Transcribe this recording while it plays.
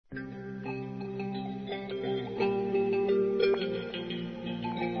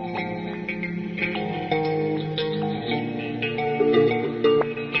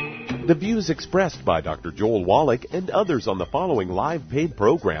The views expressed by Dr. Joel Wallach and others on the following live paid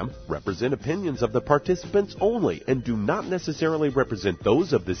program represent opinions of the participants only and do not necessarily represent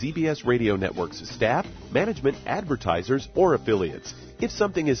those of the ZBS Radio Network's staff, management, advertisers, or affiliates. If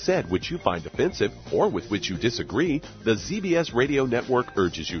something is said which you find offensive or with which you disagree, the ZBS Radio Network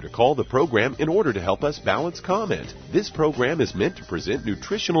urges you to call the program in order to help us balance comment. This program is meant to present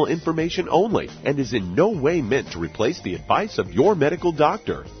nutritional information only and is in no way meant to replace the advice of your medical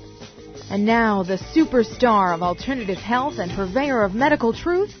doctor. And now, the superstar of alternative health and purveyor of medical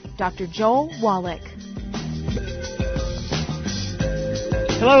truth, Dr. Joel Wallach.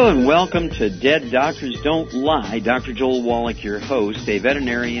 Hello and welcome to Dead Doctors Don't Lie. Dr. Joel Wallach, your host, a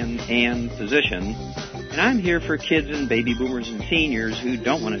veterinarian and physician. And I'm here for kids and baby boomers and seniors who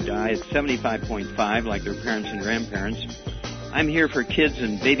don't want to die at 75.5 like their parents and grandparents. I'm here for kids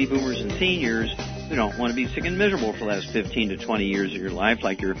and baby boomers and seniors who don't want to be sick and miserable for the last 15 to 20 years of your life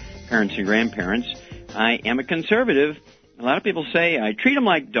like your parents and grandparents. I am a conservative. A lot of people say I treat them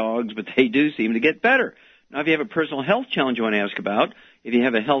like dogs, but they do seem to get better. Now, if you have a personal health challenge you want to ask about, if you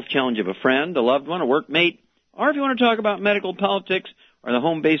have a health challenge of a friend, a loved one, a workmate, or if you want to talk about medical politics or the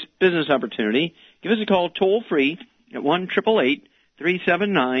home-based business opportunity, give us a call toll-free at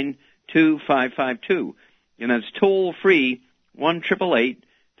 1-888-379-2552. And that's toll-free,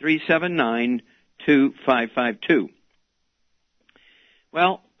 1-888-379-2552.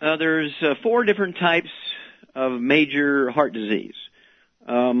 Well, there's 4 different types of major heart disease.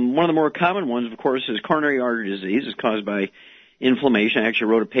 One of the more common ones, of course, is coronary artery disease. It's caused by inflammation. I actually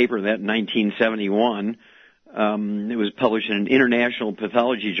wrote a paper on that in 1971. It was published in an international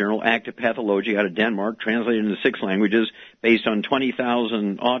pathology journal, Acta Pathology, out of Denmark, translated into 6 languages, based on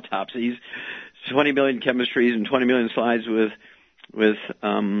 20,000 autopsies, 20 million chemistries, and 20 million slides with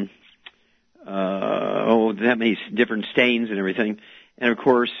that many different stains and everything. And of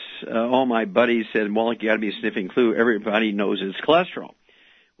course, all my buddies said, well, you got to be sniffing glue. Everybody knows it's cholesterol.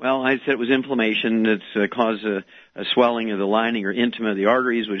 Well, I said it was inflammation that's caused a swelling of the lining or intima of the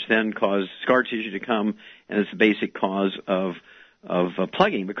arteries, which then caused scar tissue to come, and it's the basic cause of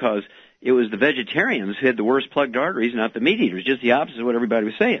plugging, because it was the vegetarians who had the worst plugged arteries, not the meat eaters, just the opposite of what everybody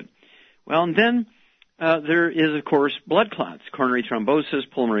was saying. Well, and then there is, of course, blood clots, coronary thrombosis,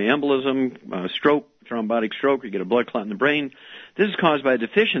 pulmonary embolism, stroke, thrombotic stroke, you get a blood clot in the brain. This is caused by a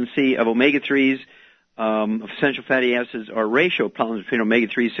deficiency of omega-3s, essential fatty acids, or ratio problems between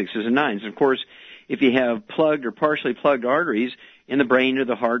omega-3s, 6s, and 9s. Of course, if you have plugged or partially plugged arteries in the brain or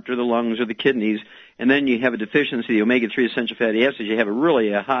the heart or the lungs or the kidneys, and then you have a deficiency of omega-3 essential fatty acids, you have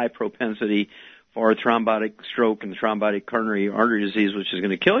a high propensity for thrombotic stroke and thrombotic coronary artery disease, which is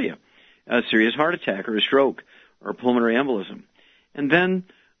going to kill you, a serious heart attack or a stroke or pulmonary embolism. And then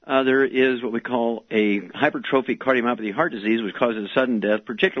there is what we call a hypertrophic cardiomyopathy heart disease, which causes sudden death,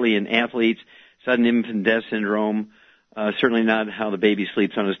 particularly in athletes, sudden infant death syndrome, certainly not how the baby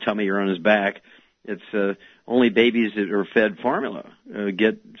sleeps on his tummy or on his back. It's only babies that are fed formula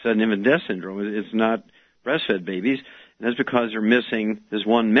get sudden infant death syndrome. It's not breastfed babies, and that's because they're missing this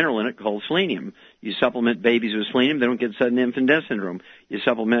one mineral in it called selenium. You supplement babies with selenium, they don't get sudden infant death syndrome. You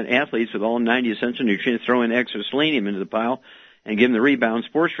supplement athletes with all 90 essential nutrients, throw in extra selenium into the pile, and give them the rebound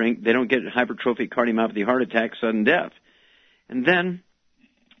sports drink, they don't get hypertrophic cardiomyopathy heart attack, sudden death. And then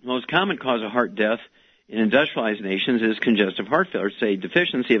the most common cause of heart death in industrialized nations is congestive heart failure. It's a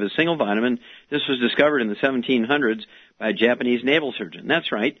deficiency of a single vitamin. This was discovered in the 1700s by a Japanese naval surgeon.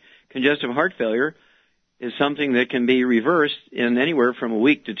 That's right. Congestive heart failure is something that can be reversed in anywhere from a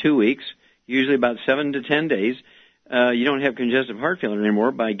week to 2 weeks, usually about 7 to 10 days. You don't have congestive heart failure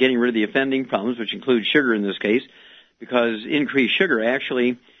anymore by getting rid of the offending problems, which include sugar in this case, because increased sugar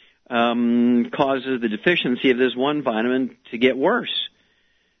actually causes the deficiency of this one vitamin to get worse.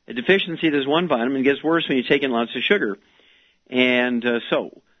 A deficiency of this one vitamin gets worse when you take in lots of sugar. And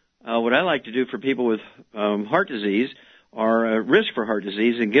what I like to do for people with heart disease or a risk for heart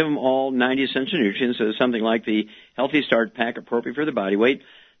disease and give them all 90 essential nutrients, so something like the Healthy Start Pack appropriate for the body weight.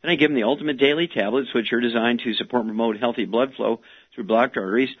 Then I give them the Ultimate Daily Tablets, which are designed to support and promote healthy blood flow through blocked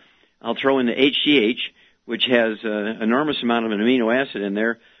arteries. I'll throw in the HGH, which has an enormous amount of an amino acid in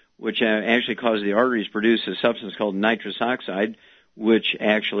there, which actually causes the arteries to produce a substance called nitrous oxide, which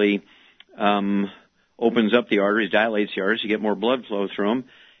actually opens up the arteries, dilates the arteries, you get more blood flow through them.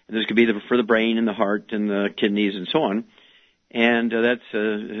 And this could be for the brain and the heart and the kidneys and so on. And that's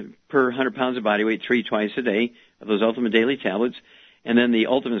per 100 pounds of body weight, 3 twice a day of those Ultimate Daily Tablets. And then the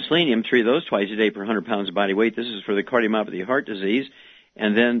Ultimate Selenium, 3 of those twice a day per 100 pounds of body weight. This is for the cardiomyopathy heart disease.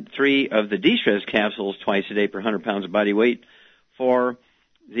 And then 3 of the de-stress capsules twice a day per 100 pounds of body weight for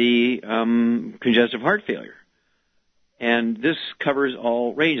the congestive heart failure. And this covers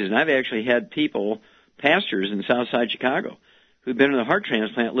all ranges. And I've actually had people, pastors in Southside Chicago, who've been on the heart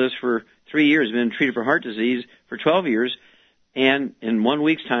transplant list for 3 years, been treated for heart disease for 12 years, and in 1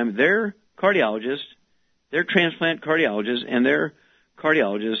 week's time, their cardiologist, their transplant cardiologist, and their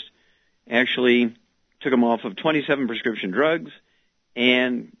cardiologist actually took them off of 27 prescription drugs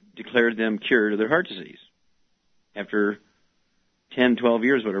and declared them cured of their heart disease after 10, 12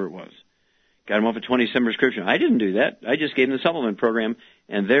 years, whatever it was. Got them off of 27 prescription. I didn't do that. I just gave them the supplement program,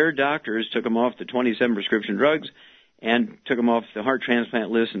 and their doctors took them off the 27 prescription drugs and took them off the heart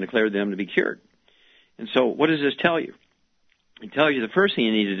transplant list and declared them to be cured. And so what does this tell you? It tells you the first thing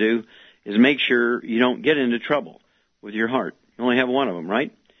you need to do is make sure you don't get into trouble with your heart. You only have one of them,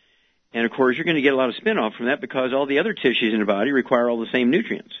 right? And, of course, you're going to get a lot of spin-off from that because all the other tissues in your body require all the same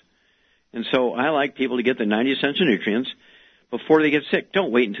nutrients. And so I like people to get the 90 essential nutrients before they get sick.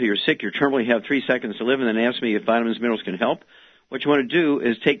 Don't wait until you're sick. You're terminally have 3 seconds to live and then ask me if vitamins and minerals can help. What you want to do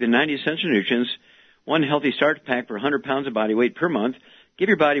is take the 90 essential nutrients, one healthy starter pack for 100 pounds of body weight per month, give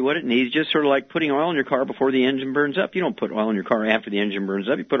your body what it needs, just sort of like putting oil in your car before the engine burns up. You don't put oil in your car after the engine burns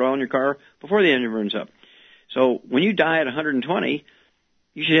up. You put oil in your car before the engine burns up. So when you die at 120,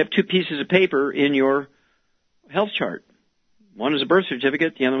 you should have 2 pieces of paper in your health chart. One is a birth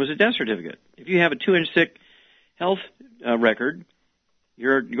certificate, the other was a death certificate. If you have a 2-inch thick health record,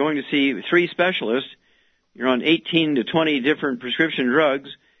 you're going to see 3 specialists, you're on 18 to 20 different prescription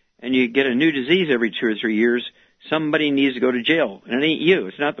drugs, and you get a new disease every 2 or 3 years, somebody needs to go to jail. And it ain't you.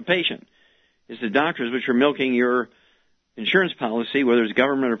 It's not the patient. It's the doctors which are milking your insurance policy, whether it's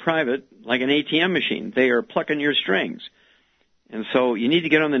government or private, like an ATM machine. They are plucking your strings. And so you need to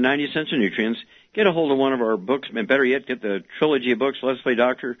get on the 90 essential nutrients, get a hold of one of our books, and better yet, get the trilogy of books, Let's Play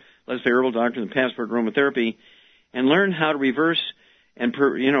Herbal Doctor, and Passport Aromatherapy, and learn how to reverse and,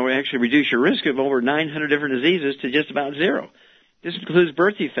 actually reduce your risk of over 900 different diseases to just about 0. This includes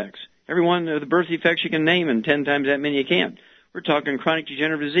birth defects. Every one of the birth defects you can name, and 10 times that many you can't. We're talking chronic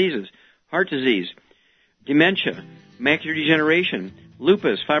degenerative diseases, heart disease, dementia, macular degeneration,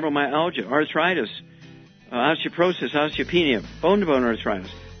 lupus, fibromyalgia, arthritis, osteoporosis, osteopenia, bone-to-bone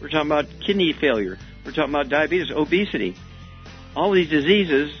arthritis. We're talking about kidney failure. We're talking about diabetes, obesity. All these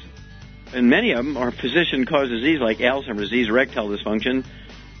diseases, and many of them are physician-caused disease like Alzheimer's disease, erectile dysfunction,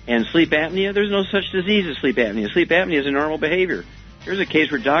 and sleep apnea. There's no such disease as sleep apnea. Sleep apnea is a normal behavior. There's a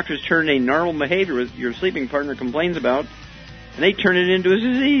case where doctors turn a normal behavior that your sleeping partner complains about, and they turn it into a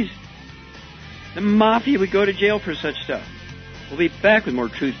disease. The mafia would go to jail for such stuff. We'll be back with more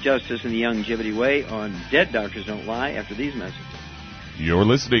Truth, Justice, and the Youngevity Way on Dead Doctors Don't Lie after these messages. You're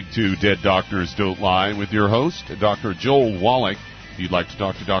listening to Dead Doctors Don't Lie with your host, Dr. Joel Wallach. If you'd like to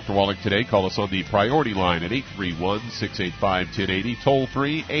talk to Dr. Wallach today, call us on the priority line at 831-685-1080, toll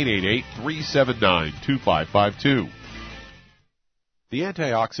free 888-379-2552. The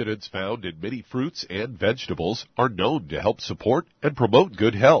antioxidants found in many fruits and vegetables are known to help support and promote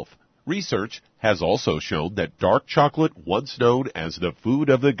good health. Research has also shown that dark chocolate, once known as the food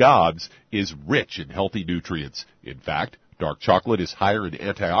of the gods, is rich in healthy nutrients. In fact, dark chocolate is higher in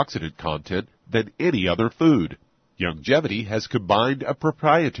antioxidant content than any other food. Youngevity has combined a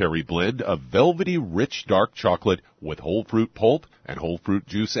proprietary blend of velvety rich dark chocolate with whole fruit pulp and whole fruit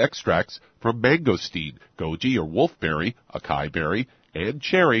juice extracts from mangosteen, goji or wolfberry, acai berry, and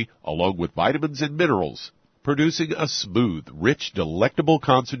cherry, along with vitamins and minerals, producing a smooth, rich, delectable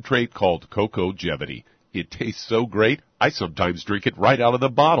concentrate called Cocogevity. It tastes so great, I sometimes drink it right out of the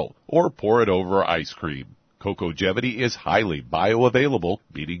bottle or pour it over ice cream. Cocogevity is highly bioavailable,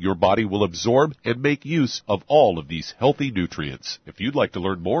 meaning your body will absorb and make use of all of these healthy nutrients. If you'd like to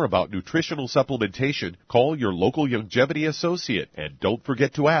learn more about nutritional supplementation, call your local Youngevity associate, and don't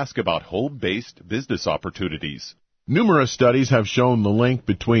forget to ask about home-based business opportunities. Numerous studies have shown the link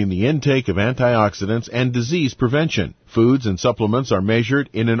between the intake of antioxidants and disease prevention. Foods and supplements are measured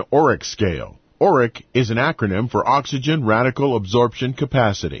in an ORAC scale. ORAC is an acronym for Oxygen Radical Absorption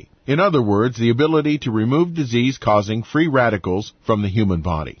Capacity. In other words, the ability to remove disease-causing free radicals from the human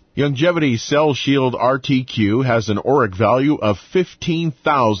body. Youngevity's Cell Shield RTQ has an ORAC value of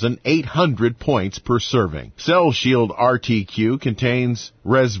 15,800 points per serving. Cell Shield RTQ contains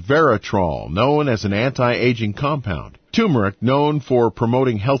resveratrol, known as an anti-aging compound, turmeric, known for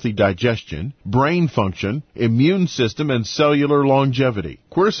promoting healthy digestion, brain function, immune system, and cellular longevity.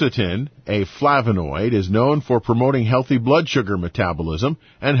 Quercetin, a flavonoid, is known for promoting healthy blood sugar metabolism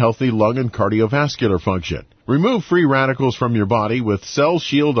and healthy lung and cardiovascular function. Remove free radicals from your body with Cell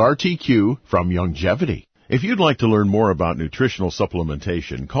Shield RTQ from Youngevity. If you'd like to learn more about nutritional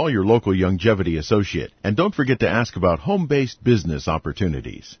supplementation, call your local Youngevity associate, and don't forget to ask about home-based business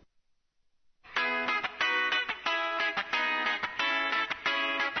opportunities.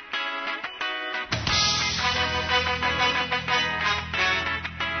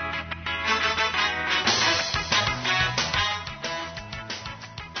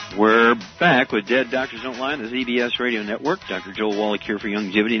 We're back with Dead Doctors Don't Lie on the ZBS Radio Network. Dr. Joel Wallach here for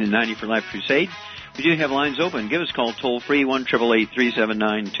Longevity and the 90 for Life Crusade. We do have lines open. Give us a call toll-free,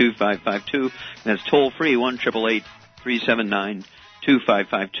 1-888-379-2552. That's toll-free,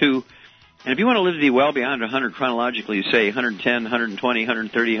 1-888-379-2552. And if you want to live to be well beyond 100 chronologically, say 110, 120,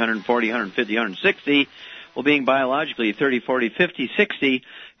 130, 140, 150, 160, well, being biologically 30, 40, 50, 60,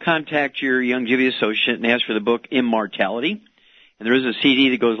 contact your Longevity associate and ask for the book Immortality. And there is a CD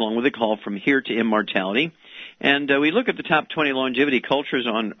that goes along with it called From Here to Immortality. And we look at the top 20 longevity cultures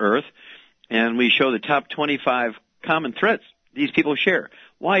on Earth, and we show the top 25 common threats these people share.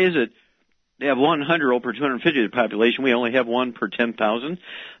 Why is it they have 100-year-old per 250 of the population? We only have one per 10,000.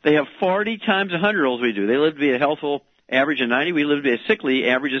 They have 40 times 100-year-olds we do. They live to be a healthful average of 90. We live to be a sickly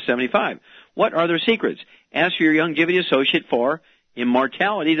average of 75. What are their secrets? Ask your Longevity associate for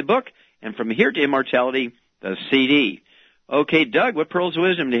Immortality, the book, and From Here to Immortality, the CD. Okay, Doug, what pearls of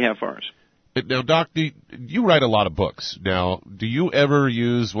wisdom do you have for us? Now, Doc, you write a lot of books. Now, do you ever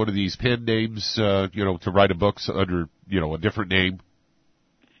use one of these pen names, to write a book under, a different name?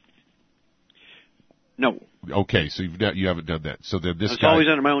 No. Okay, so you haven't done that. So then this guy... It's always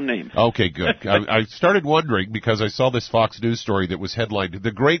under my own name. Okay, good. I started wondering because I saw this Fox News story that was headlined,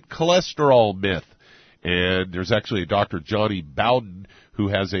 The Great Cholesterol Myth. And there's actually a Dr. Johnny Bowden who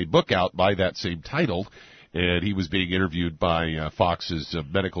has a book out by that same title. And he was being interviewed by Fox's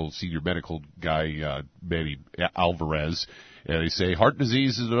senior medical guy, Manny Alvarez. And they say heart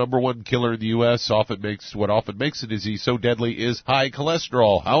disease is the number one killer in the U.S. What often makes the disease so deadly is high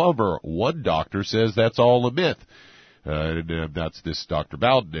cholesterol. However, one doctor says that's all a myth. And that's this Dr.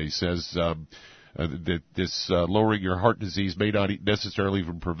 Bowden. He says that this lowering your heart disease may not necessarily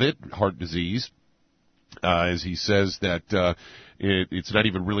even prevent heart disease. As he says that it's not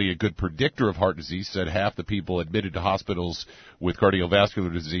even really a good predictor of heart disease. Said half the people admitted to hospitals with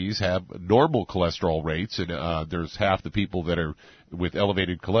cardiovascular disease have normal cholesterol rates, and there's half the people that are with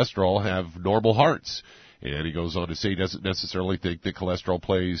elevated cholesterol have normal hearts. And he goes on to say he doesn't necessarily think that cholesterol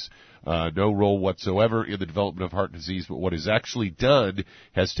plays no role whatsoever in the development of heart disease, but what is actually done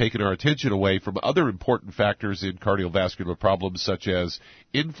has taken our attention away from other important factors in cardiovascular problems such as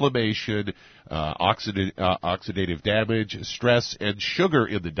inflammation, oxidative damage, stress, and sugar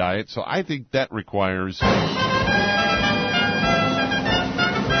in the diet. So I think that requires...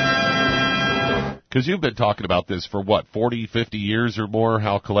 Because you've been talking about this for, 40, 50 years or more,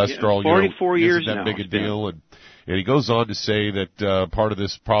 how cholesterol 44 years isn't that now. big a deal. And he goes on to say that part of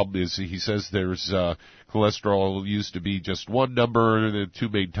this problem is, he says there's cholesterol used to be just one number, the two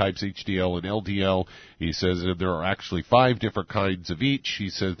main types, HDL and LDL. He says that there are actually 5 different kinds of each. He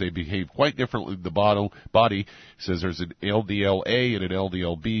says they behave quite differently in the body. He says there's an LDL-A and an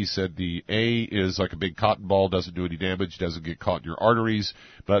LDL-B. He said the A is like a big cotton ball, doesn't do any damage, doesn't get caught in your arteries,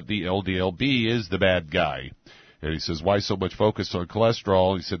 but the LDL-B is the bad guy. And he says, why so much focus on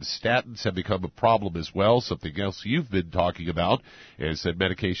cholesterol? He said the statins have become a problem as well, something else you've been talking about. And he said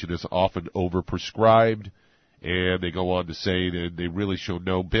medication is often overprescribed. And they go on to say that they really show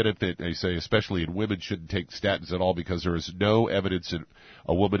no benefit. They say especially in women shouldn't take statins at all because there is no evidence that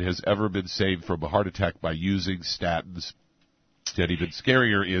a woman has ever been saved from a heart attack by using statins. And even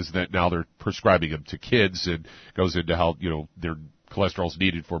scarier is that now they're prescribing them to kids, and goes into how, their cholesterol is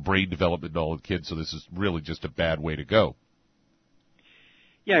needed for brain development in all the kids, so this is really just a bad way to go.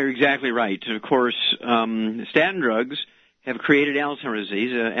 Yeah, you're exactly right. And of course, statin drugs have created Alzheimer's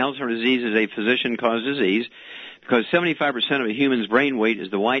disease. Alzheimer's disease is a physician-caused disease because 75% of a human's brain weight is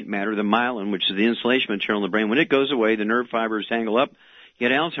the white matter, the myelin, which is the insulation material in the brain. When it goes away, the nerve fibers tangle up, you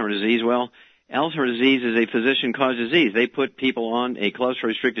get Alzheimer's disease. Well, Alzheimer's disease is a physician-caused disease. They put people on a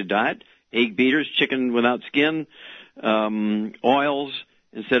cholesterol-restricted diet, egg beaters, chicken without skin, oils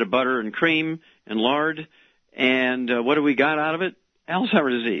instead of butter and cream and lard. And what do we got out of it?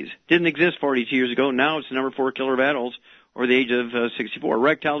 Alzheimer's disease. Didn't exist 42 years ago. Now it's the number 4 killer of adults over the age of 64.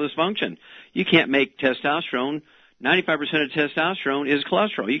 Erectile dysfunction. You can't make testosterone. 95% of testosterone is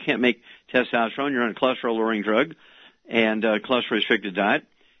cholesterol. You can't make testosterone. You're on a cholesterol-lowering drug and cholesterol-restricted diet.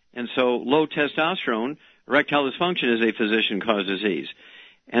 And so low testosterone, erectile dysfunction is a physician-caused disease.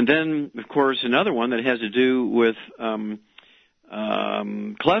 And then, of course, another one that has to do with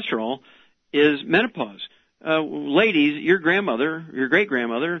cholesterol is menopause. Ladies, your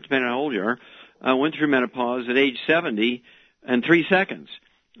great-grandmother, depending on how old you are, went through menopause at age 70 in 3 seconds.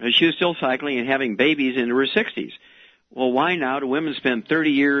 She was still cycling and having babies into her 60s. Well, why now do women spend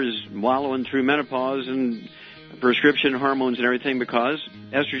 30 years wallowing through menopause and prescription hormones and everything? Because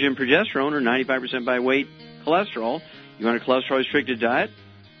estrogen, progesterone are 95% by weight cholesterol. You want a cholesterol-restricted diet?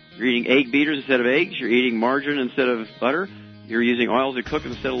 You're eating egg beaters instead of eggs. You're eating margarine instead of butter. You're using oils to cook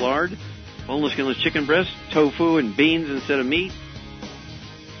instead of lard, boneless, skinless chicken breast, tofu, and beans instead of meat.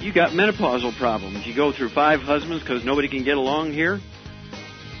 You got menopausal problems. You go through 5 husbands because nobody can get along here.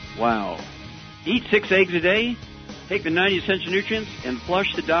 Wow. Eat 6 eggs a day, take the 90 essential nutrients, and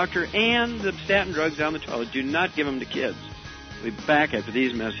flush the doctor and the statin drugs down the toilet. Do not give them to kids. We'll be back after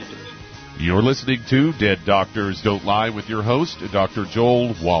these messages. You're listening to Dead Doctors Don't Lie with your host, Dr.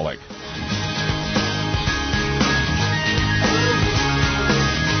 Joel Wallach.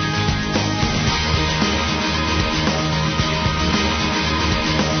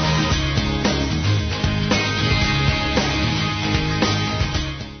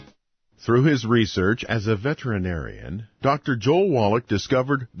 Through his research as a veterinarian, Dr. Joel Wallach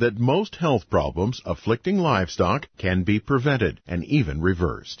discovered that most health problems afflicting livestock can be prevented and even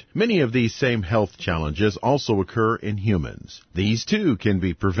reversed. Many of these same health challenges also occur in humans. These too can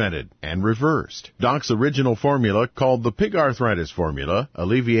be prevented and reversed. Doc's original formula, called the Pig Arthritis Formula,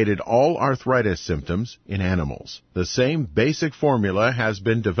 alleviated all arthritis symptoms in animals. The same basic formula has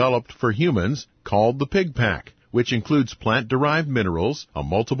been developed for humans, called the Pig Pack, which includes plant-derived minerals, a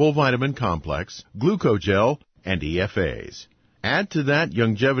multiple vitamin complex, glucogel, and EFAs. Add to that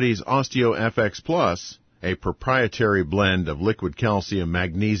Youngevity's OsteoFX Plus, a proprietary blend of liquid calcium,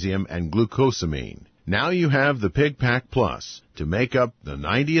 magnesium, and glucosamine. Now you have the Pig Pack Plus to make up the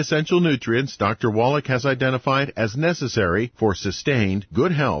 90 essential nutrients Dr. Wallach has identified as necessary for sustained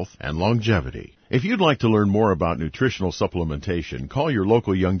good health and longevity. If you'd like to learn more about nutritional supplementation, call your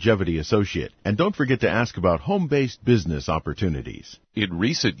local Youngevity associate. And don't forget to ask about home-based business opportunities. In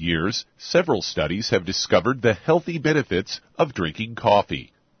recent years, several studies have discovered the healthy benefits of drinking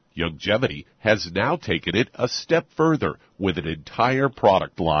coffee. Youngevity has now taken it a step further with an entire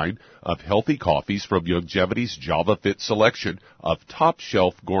product line of healthy coffees from Youngevity's JavaFit selection of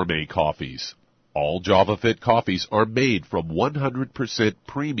top-shelf gourmet coffees. All JavaFit coffees are made from 100%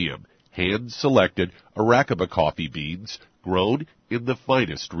 premium, hand-selected Arabica coffee beans grown in the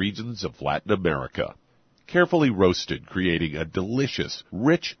finest regions of Latin America. Carefully roasted, creating a delicious,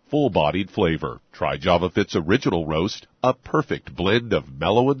 rich, full-bodied flavor. Try JavaFit's original roast, a perfect blend of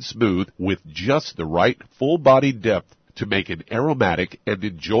mellow and smooth with just the right full-bodied depth to make an aromatic and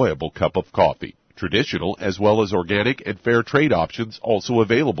enjoyable cup of coffee. Traditional as well as organic and fair trade options also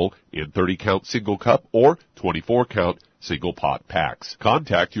available in 30-count single cup or 24-count single pot packs.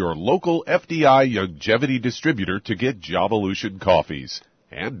 Contact your local FDI Youngevity distributor to get Javalution coffees.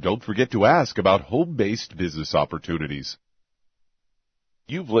 And don't forget to ask about home-based business opportunities.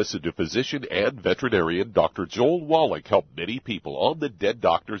 You've listened to physician and veterinarian Dr. Joel Wallach help many people on the Dead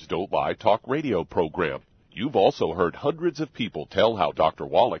Doctors Don't Lie talk radio program. You've also heard hundreds of people tell how Dr.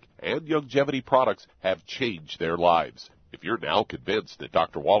 Wallach and Youngevity products have changed their lives. If you're now convinced that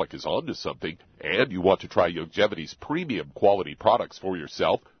Dr. Wallach is onto something and you want to try Youngevity's premium quality products for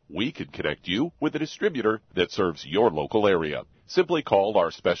yourself, we can connect you with a distributor that serves your local area. Simply call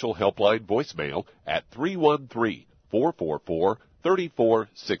our special helpline voicemail at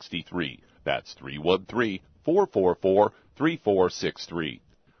 313-444-3463. That's 313-444-3463.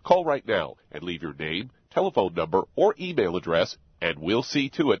 Call right now and leave your name, telephone number, or email address, and we'll see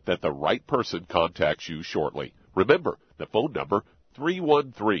to it that the right person contacts you shortly. Remember, the phone number,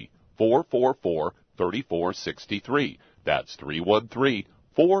 313-444-3463. That's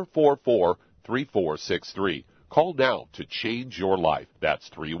 313-444-3463. Call now to change your life. That's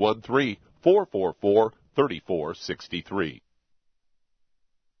 313-444-3463.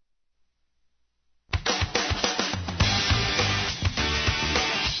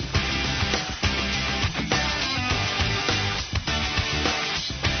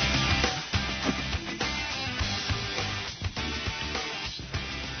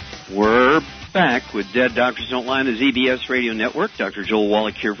 We're back with Dead Doctors Don't Lie on the ZBS Radio Network. Dr. Joel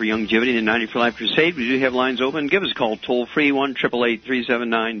Wallach here for Youngevity and 90 for Life Crusade. We do have lines open. Give us a call toll-free,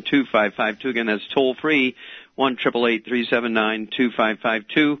 1-888-379-2552. Again, that's toll-free,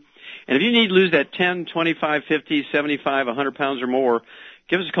 1-888-379-2552. And if you need to lose that 10, 25, 50, 75, 100 pounds or more,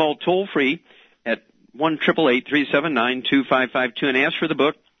 give us a call toll-free at 1-888-379-2552 and ask for the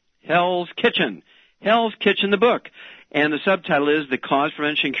book, Hell's Kitchen. Hell's Kitchen, the book. And the subtitle is The Cause,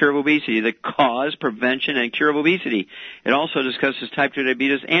 Prevention, and Cure of Obesity. The Cause, Prevention, and Cure of Obesity. It also discusses type 2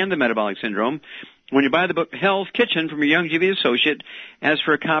 diabetes and the metabolic syndrome. When you buy the book Hell's Kitchen from your Youngevity associate, ask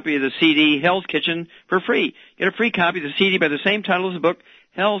for a copy of the CD Hell's Kitchen for free. Get a free copy of the CD by the same title as the book,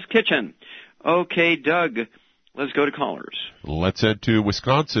 Hell's Kitchen. Okay, Doug, let's go to callers. Let's head to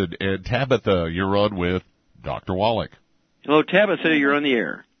Wisconsin. And Tabitha, you're on with Dr. Wallach. Hello, Tabitha, you're on the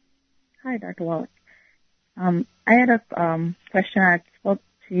air. Hi, Dr. Wallach. I had a question. I spoke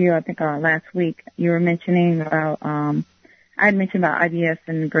to you, I think, last week. You were mentioning about I I had mentioned about IBS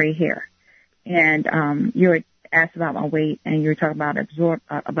and gray hair, and you had asked about my weight, and you were talking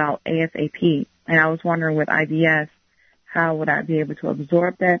about ASAP, and I was wondering with IBS, how would I be able to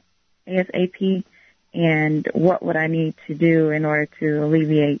absorb that ASAP, and what would I need to do in order to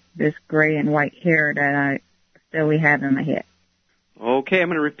alleviate this gray and white hair that I still have in my head? Okay, I'm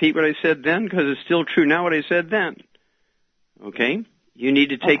going to repeat what I said then because it's still true now what I said then. Okay? You need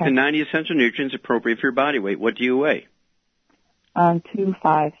to take the 90 essential nutrients appropriate for your body weight. What do you weigh?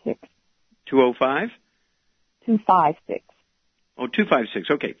 256. 205? 256. Oh,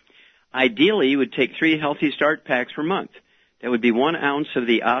 256. Okay. Ideally, you would take 3 Healthy Start packs per month. That would be 1 ounce of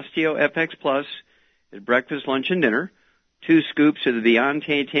the Osteo FX Plus at breakfast, lunch, and dinner, 2 scoops of the Beyond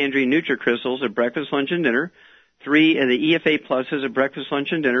Tangerine Nutri-Crystals at breakfast, lunch, and dinner, 3 of the EFA Pluses at breakfast,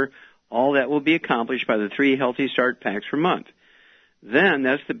 lunch, and dinner. All that will be accomplished by the 3 Healthy Start packs per month. Then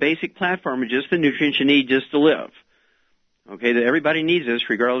that's the basic platform of just the nutrients you need just to live. Okay, that everybody needs this,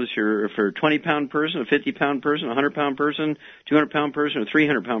 regardless if you're a 20-pound person, a 50-pound person, a 100-pound person, 200-pound person, or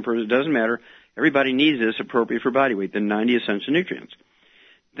 300-pound person. It doesn't matter. Everybody needs this appropriate for body weight, the 90 essential nutrients.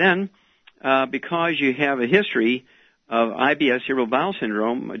 Then, because you have a history of IBS, irritable bowel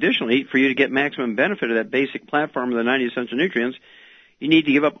syndrome, additionally, for you to get maximum benefit of that basic platform of the 90 essential nutrients, you need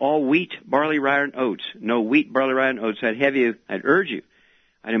to give up all wheat, barley, rye, and oats. No wheat, barley, rye, and oats. I'd urge you,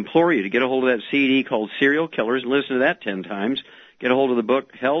 I'd implore you to get a hold of that CD called Serial Killers and listen to that 10 times. Get a hold of the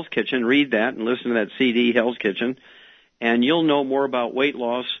book Hell's Kitchen, read that, and listen to that CD, Hell's Kitchen, and you'll know more about weight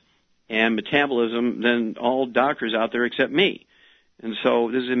loss and metabolism than all doctors out there except me. And so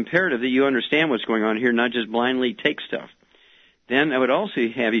this is imperative that you understand what's going on here, not just blindly take stuff. Then I would also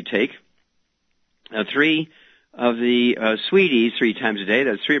have you take 3 of the Sweeties 3 times a day.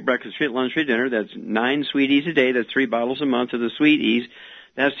 That's 3 at breakfast, 3 at lunch, 3 at dinner. That's 9 Sweeties a day. That's 3 bottles a month of the Sweeties.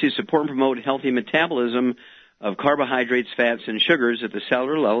 That's to support and promote healthy metabolism of carbohydrates, fats, and sugars at the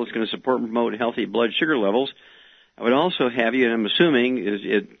cellular level. It's going to support and promote healthy blood sugar levels. I would also have you, and I'm assuming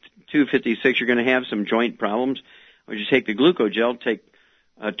at 256 you're going to have some joint problems. Would you take the glucogel, take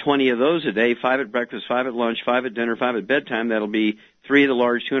 20 of those a day, 5 at breakfast, 5 at lunch, 5 at dinner, 5 at bedtime. That'll be 3 of the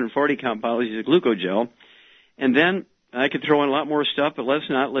large 240-count bottles of glucogel. And then I could throw in a lot more stuff, but let's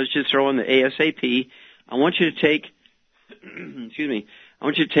not. Let's just throw in the ASAP. I want you to take, I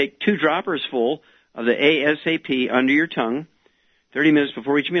want you to take 2 droppers full of the ASAP under your tongue 30 minutes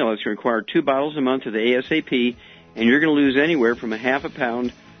before each meal. It's going to require 2 bottles a month of the ASAP, and you're going to lose anywhere from a half a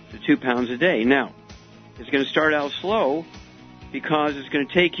pound to 2 pounds a day. Now, it's going to start out slow because it's going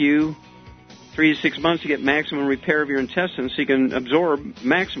to take you 3 to 6 months to get maximum repair of your intestines so you can absorb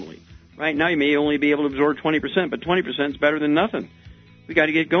maximally. Right now, you may only be able to absorb 20%, but 20% is better than nothing. We got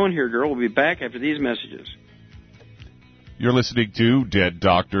to get going here, girl. We'll be back after these messages. You're listening to Dead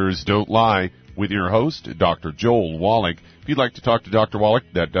Doctors Don't Lie with your host, Dr. Joel Wallach. If you'd like to talk to Dr. Wallach,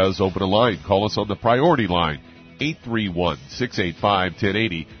 that does open a line. Call us on the priority line,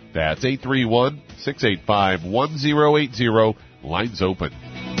 831-685-1080. That's 831-685-1080. Lines open.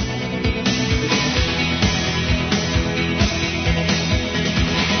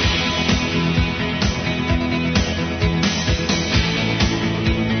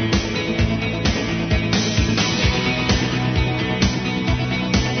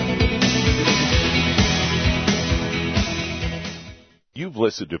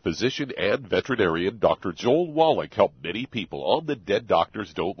 Listen to physician and veterinarian Dr. Joel Wallach help many people on the Dead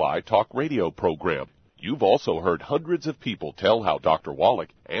Doctors Don't Lie talk radio program. You've also heard hundreds of people tell how Dr. Wallach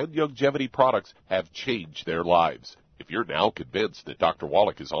and Youngevity products have changed their lives. If you're now convinced that Dr.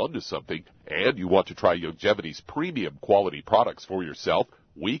 Wallach is onto something and you want to try Youngevity's premium quality products for yourself,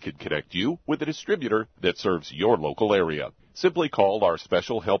 we can connect you with a distributor that serves your local area. Simply call our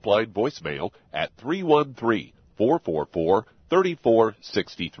special helpline voicemail at 313-444-3463.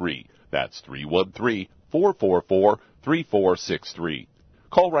 That's 313-444-3463.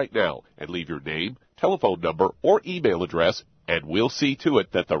 Call right now and leave your name, telephone number, or email address, and we'll see to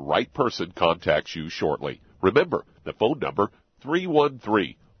it that the right person contacts you shortly. Remember, the phone number,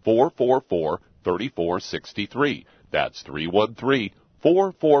 313-444-3463. That's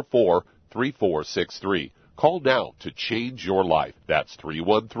 313-444-3463. Call now to change your life. That's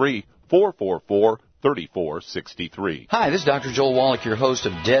 313-444-3463. 3463. Hi, this is Dr. Joel Wallach, your host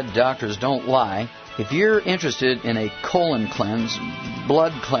of Dead Doctors Don't Lie. If you're interested in a colon cleanse,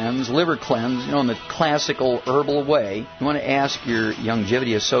 blood cleanse, liver cleanse, in the classical herbal way, you want to ask your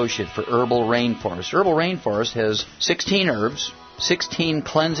Youngevity associate for Herbal Rainforest. Herbal Rainforest has 16 herbs, 16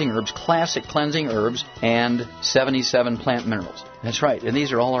 cleansing herbs, classic cleansing herbs, and 77 plant minerals. That's right, and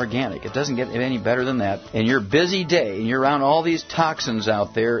these are all organic. It doesn't get any better than that. In your busy day, and you're around all these toxins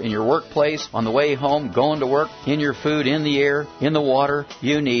out there, in your workplace, on the way home, going to work, in your food, in the air, in the water,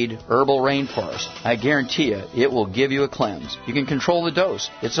 you need Herbal Rainforest. I guarantee you, it will give you a cleanse. You can control the dose.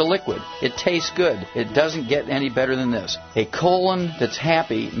 It's a liquid. It tastes good. It doesn't get any better than this. A colon that's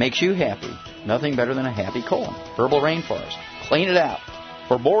happy makes you happy. Nothing better than a happy colon. Herbal Rainforest. Clean it out.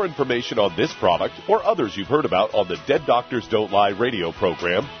 For more information on this product or others you've heard about on the Dead Doctors Don't Lie radio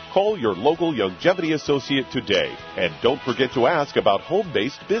program, call your local Youngevity associate today. And don't forget to ask about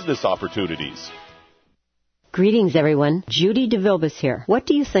home-based business opportunities. Greetings, everyone. Judy DeVilbus here. What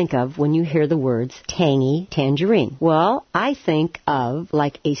do you think of when you hear the words tangy tangerine? Well, I think of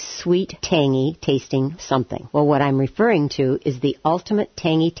like a sweet, tangy tasting something. Well, what I'm referring to is the Ultimate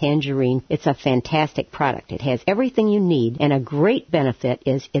Tangy Tangerine. It's a fantastic product. It has everything you need, and a great benefit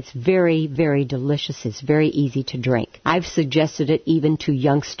is it's very, very delicious. It's very easy to drink. I've suggested it even to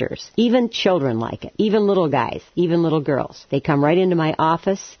youngsters. Even children like it. Even little guys. Even little girls. They come right into my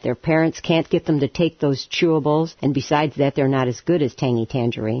office. Their parents can't get them to take those chewables. And besides that, they're not as good as Tangy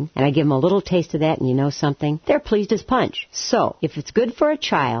Tangerine. And I give them a little taste of that, and you know something? They're pleased as punch. So, if it's good for a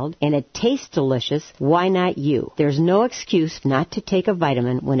child and it tastes delicious, why not you? There's no excuse not to take a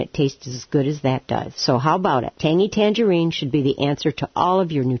vitamin when it tastes as good as that does. So how about it? Tangy Tangerine should be the answer to all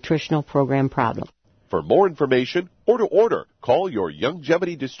of your nutritional program problems. For more information or to order, call your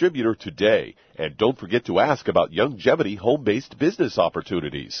Youngevity distributor today. And don't forget to ask about Youngevity home-based business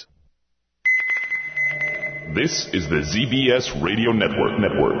opportunities. This is the ZBS Radio Network.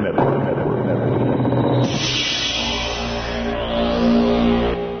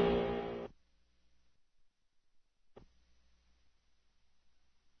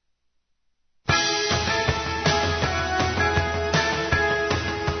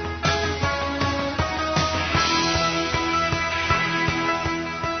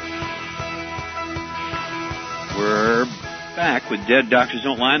 We're back with Dead Doctors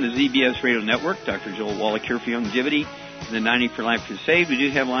Don't Lie on the ZBS Radio Network. Dr. Joel Wallach here for Youngevity and the 90 for Life Crusade. We do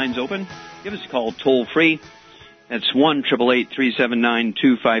have lines open. Give us a call toll free. That's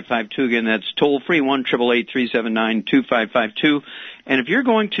 1-888-379-2552. Again, that's toll free, 1-888-379-2552. And if you're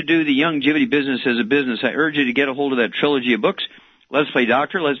going to do the Youngevity business as a business, I urge you to get a hold of that trilogy of books, Let's Play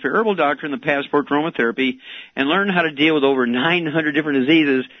Doctor, Let's Play Herbal Doctor, and the Passport to Aromatherapy, and learn how to deal with over 900 different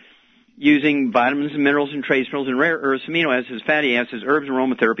diseases using vitamins and minerals and trace minerals and rare earths, amino acids, fatty acids, herbs, and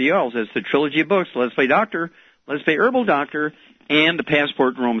aromatherapy oils. That's the trilogy of books, Let's Play Doctor, Let's Play Herbal Doctor, and the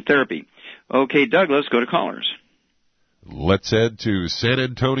Passport to Aromatherapy. Okay, Doug, let's go to callers. Let's head to San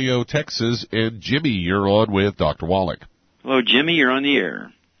Antonio, Texas, and Jimmy, you're on with Dr. Wallach. Hello, Jimmy, you're on the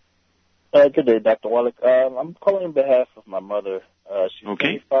air. Good day, Dr. Wallach. I'm calling on behalf of my mother. She's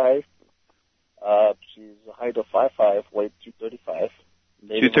 25. She's a height of 5'5", weight 235.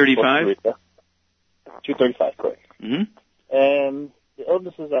 235? 235, correct. Mm-hmm. And the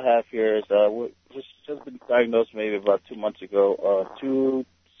illnesses I have here is she's just been diagnosed maybe about 2 months ago. 2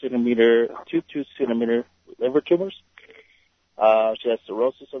 centimeter liver tumors. She has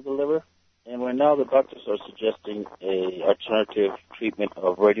cirrhosis of the liver. And right now the doctors are suggesting a alternative treatment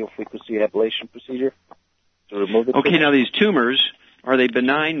of radiofrequency ablation procedure to remove the tumor. Okay, now these tumors, are they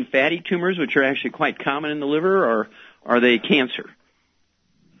benign fatty tumors, which are actually quite common in the liver, or are they cancer?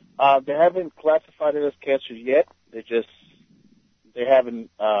 They haven't classified it as cancer yet. They haven't,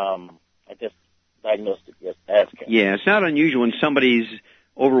 diagnosed it yet as cancer. Yeah, it's not unusual when somebody's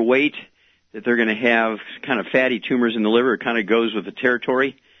overweight that they're going to have kind of fatty tumors in the liver. It kind of goes with the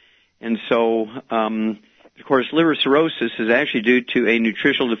territory. And so, of course, liver cirrhosis is actually due to a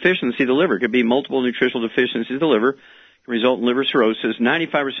nutritional deficiency of the liver. It could be multiple nutritional deficiencies of the liver, can result in liver cirrhosis.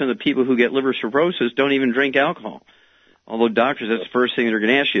 95% of the people who get liver cirrhosis don't even drink alcohol. Although doctors, that's the first thing they're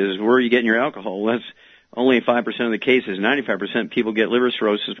going to ask you is, where are you getting your alcohol? Well, that's only 5% of the cases. 95% people get liver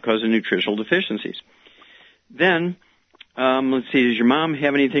cirrhosis because of nutritional deficiencies. Then, let's see, does your mom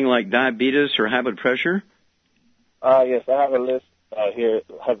have anything like diabetes or high blood pressure? Yes, I have a list here.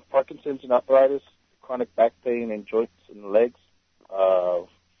 I have Parkinson's and arthritis, chronic back pain in joints and legs, the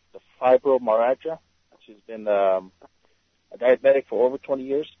fibromyalgia. She's been a diabetic for over 20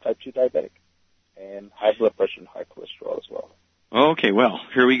 years, type 2 diabetic, and high blood pressure and high cholesterol as well. Okay, well,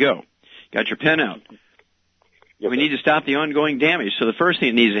 here we go. Got your pen out. Yes, we need to stop the ongoing damage. So the first thing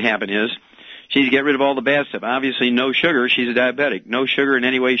that needs to happen is she needs to get rid of all the bad stuff. Obviously, no sugar. She's a diabetic. No sugar in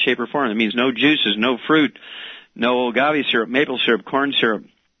any way, shape, or form. That means no juices, no fruit, no agave syrup, maple syrup, corn syrup,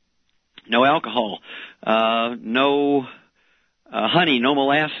 no alcohol, no honey, no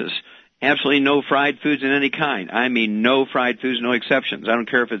molasses. Absolutely no fried foods in any kind. I mean no fried foods, no exceptions. I don't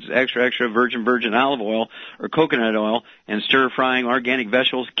care if it's extra virgin olive oil or coconut oil, and stir-frying organic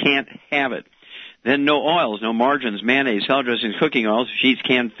vegetables, can't have it. Then no oils, no margarines, mayonnaise, salad dressings, cooking oils, sheets,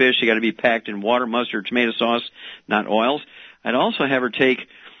 canned fish. They got to be packed in water, mustard, tomato sauce, not oils. I'd also have her take,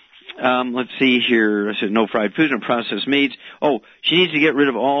 let's see here. I said no fried foods, no processed meats. Oh, she needs to get rid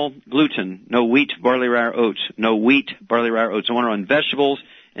of all gluten. No wheat, barley, rye, oats. No wheat, barley, rye, oats. I want her on vegetables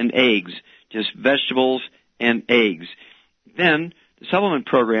and eggs. Just vegetables and eggs. Then the supplement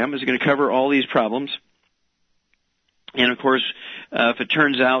program is going to cover all these problems. And of course, if it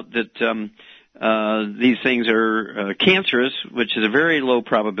turns out that these things are cancerous, which is a very low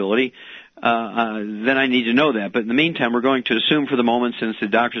probability, then I need to know that. But in the meantime, we're going to assume for the moment, since the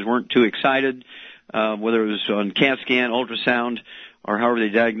doctors weren't too excited, whether it was on CAT scan, ultrasound, or however they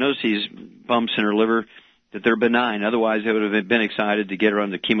diagnose these bumps in her liver, that they're benign. Otherwise, they would have been excited to get her on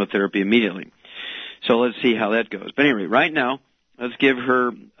the chemotherapy immediately. So let's see how that goes. But anyway, right now, let's give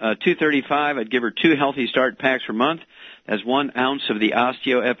her 235. I'd give her 2 Healthy Start packs per month. That's 1 ounce of the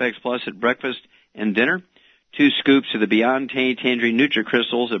Osteo FX Plus at breakfast and dinner, 2 scoops of the Beyond Tangerine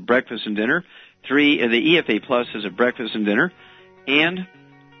NutriCrystals at breakfast and dinner, 3 of the EFA Pluses at breakfast and dinner, and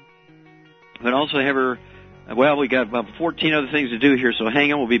but also have her, well, we got about 14 other things to do here, so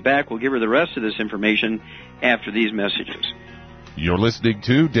hang on, we'll be back. We'll give her the rest of this information after these messages. You're listening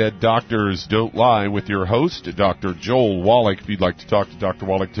to Dead Doctors Don't Lie with your host, Dr. Joel Wallach. If you'd like to talk to Dr.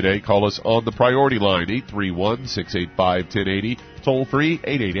 Wallach today, call us on the priority line, 831-685-1080, toll free,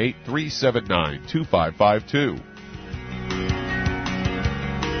 888-379-2552.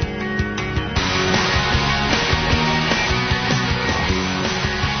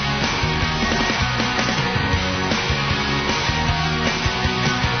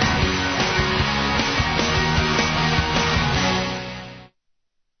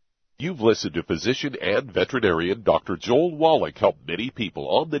 You've listened to physician and veterinarian Dr. Joel Wallach help many people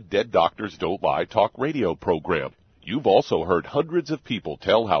on the Dead Doctors Don't Lie talk radio program. You've also heard hundreds of people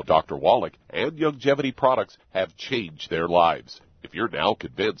tell how Dr. Wallach and Youngevity products have changed their lives. If you're now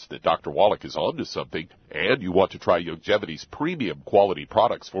convinced that Dr. Wallach is onto something and you want to try Youngevity's premium quality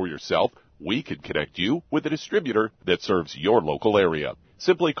products for yourself, we can connect you with a distributor that serves your local area.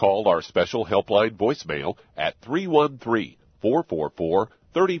 Simply call our special helpline voicemail at 313-444-3463.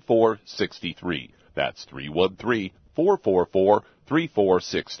 That's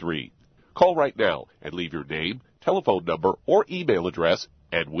 313-444-3463. Call right now and leave your name, telephone number, or email address,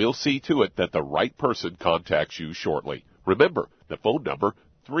 and we'll see to it that the right person contacts you shortly. Remember, the phone number,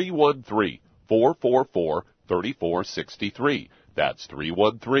 313-444-3463. That's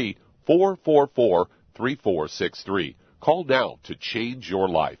 313-444-3463. Call now to change your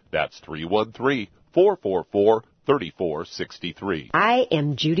life. That's 313-444-3463. I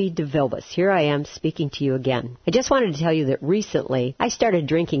am Judy DeVilbus. Here I am speaking to you again. I just wanted to tell you that recently I started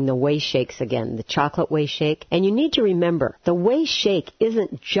drinking the Whey Shakes again, the chocolate Whey Shake. And you need to remember, the Whey Shake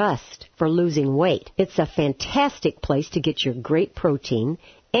isn't just for losing weight. It's a fantastic place to get your great protein.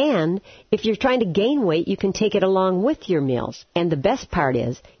 And if you're trying to gain weight, you can take it along with your meals. And the best part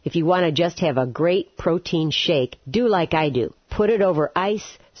is, if you want to just have a great protein shake, do like I do. Put it over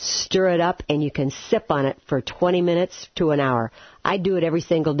ice, stir it up, and you can sip on it for 20 minutes to an hour. I do it every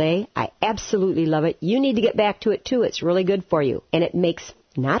single day. I absolutely love it. You need to get back to it, too. It's really good for you. And it makes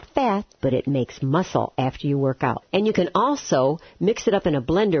not fat, but it makes muscle after you work out. And you can also mix it up in a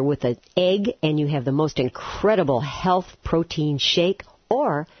blender with an egg, and you have the most incredible health protein shake.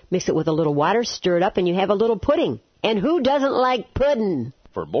 Or mix it with a little water, stir it up, and you have a little pudding. And who doesn't like pudding?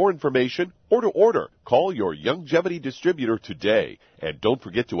 For more information or to order, call your Youngevity distributor today. And don't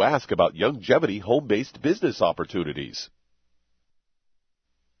forget to ask about Youngevity home-based business opportunities.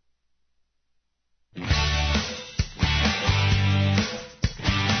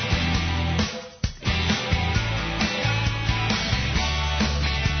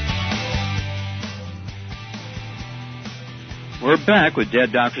 We're back with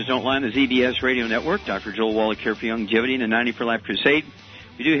Dead Doctors Don't Lie on the ZBS Radio Network. Dr. Joel Wallach here for Youngevity and the 90 for Life Crusade.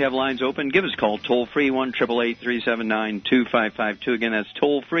 We do have lines open. Give us a call, toll-free, 1-888-379-2552. Again, that's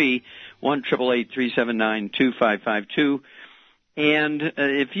toll-free, 1-888-379-2552. And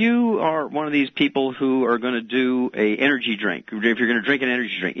if you are one of these people who are going to do a energy drink, if you're going to drink an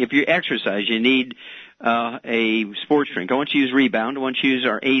energy drink, if you exercise, you need a sports drink. I want you to use Rebound. I want you to use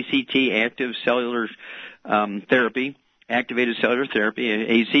our ACT, Active Cellular Therapy. Activated Cellular Therapy,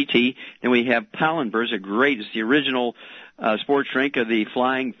 ACT. Then we have Pollenburst, it's the original sports drink of the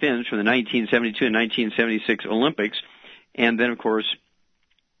Flying Finns from the 1972 and 1976 Olympics. And then, of course,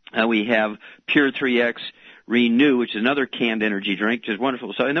 we have Pure 3X Renew, which is another canned energy drink, which is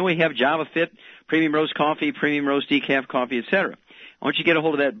wonderful. So, and then we have Java Fit, Premium Roast Coffee, Premium Roast Decaf Coffee, etc. I want you to get a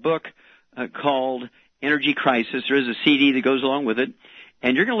hold of that book called Energy Crisis. There is a CD that goes along with it,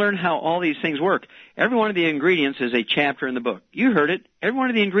 and you're going to learn how all these things work. Every one of the ingredients is a chapter in the book. You heard it. Every one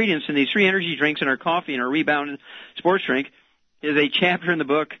of the ingredients in these 3 energy drinks and our coffee and our Rebound sports drink is a chapter in the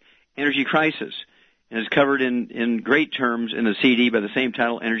book, Energy Crisis, and it's covered in great terms in the CD by the same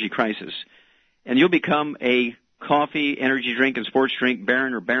title, Energy Crisis. And you'll become a coffee, energy drink, and sports drink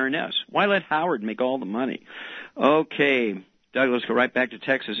baron or baroness. Why let Howard make all the money? Okay, Doug, let's go right back to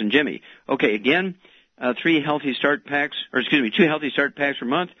Texas and Jimmy. Okay, again, 2 healthy start packs per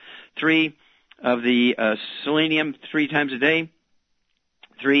month, 3 of the selenium 3 times a day,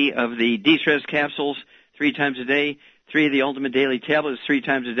 3 of the de-stress capsules 3 times a day, 3 of the Ultimate Daily Tablets 3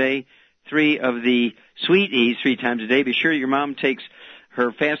 times a day, 3 of the Sweet Ease 3 times a day. Be sure your mom takes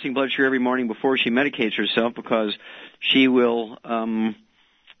her fasting blood sugar every morning before she medicates herself, because she will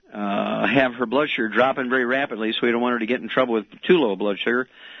have her blood sugar dropping very rapidly, so we don't want her to get in trouble with too low blood sugar.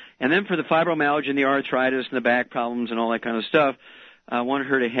 And then for the fibromyalgia and the arthritis and the back problems and all that kind of stuff, I want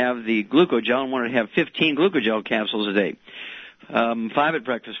her to have the glucogel. I want her to have 15 glucogel capsules a day. 5 at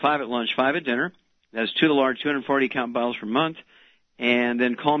breakfast, 5 at lunch, 5 at dinner. That's 2 of the large 240 count bottles per month. And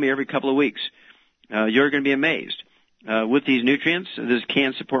then call me every couple of weeks. You're going to be amazed. With these nutrients, this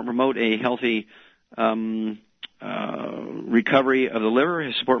can support and promote a healthy recovery of the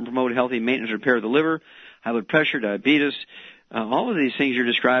liver, support and promote healthy maintenance and repair of the liver, high blood pressure, diabetes. All of these things you're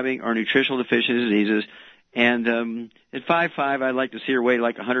describing are nutritional deficiency diseases. And at 5'5", I'd like to see her weigh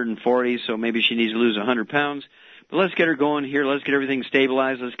like 140, so maybe she needs to lose 100 pounds. But let's get her going here. Let's get everything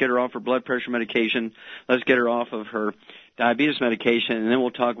stabilized. Let's get her off her blood pressure medication. Let's get her off of her diabetes medication, and then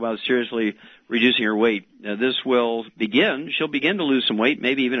we'll talk about seriously reducing her weight. This will begin. She'll begin to lose some weight,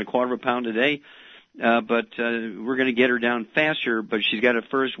 maybe even a quarter of a pound a day. But we're going to get her down faster, but she's got to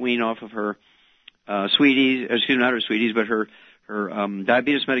first wean off of her sweeties, excuse me, not her sweeties, but her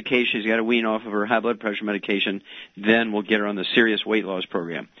diabetes medication. She's got to wean off of her high blood pressure medication. Then we'll get her on the serious weight loss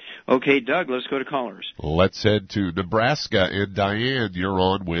program. Okay, Doug, let's go to callers. Let's head to Nebraska. And Diane, you're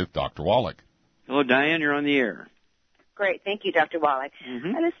on with Dr. Wallach. Hello, Diane, you're on the air. Great. Thank you, Dr. Wallach.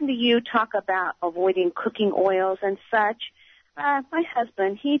 Mm-hmm. I listened to you talk about avoiding cooking oils and such. My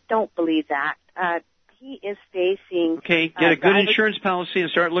husband, he don't believe that. He is facing... Okay, get a good insurance policy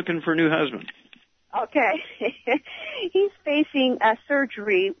and start looking for a new husband. Okay. He's facing a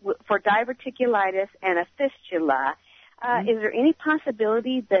surgery for diverticulitis and a fistula. Is there any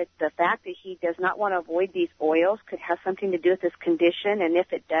possibility that the fact that he does not want to avoid these oils could have something to do with this condition? And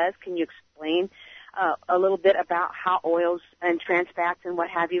if it does, can you explain a little bit about how oils and trans fats and what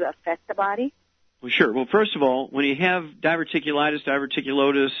have you affect the body? Well, sure. Well, first of all, when you have diverticulitis,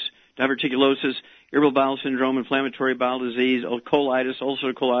 diverticulosis, irritable bowel syndrome, inflammatory bowel disease, colitis,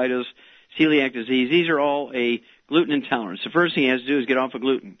 ulcerative colitis, celiac disease, these are all a gluten intolerance. The first thing he has to do is get off of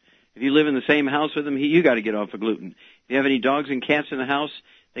gluten. If you live in the same house with him, you got to get off of gluten. If you have any dogs and cats in the house,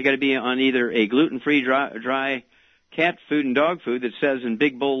 they got to be on either a gluten-free dry cat food and dog food that says in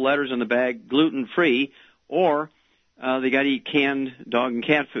big bold letters on the bag, gluten-free, or they got to eat canned dog and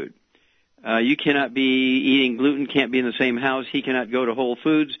cat food. You cannot be eating gluten, can't be in the same house. He cannot go to Whole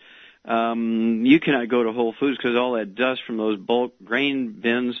Foods. You cannot go to Whole Foods because all that dust from those bulk grain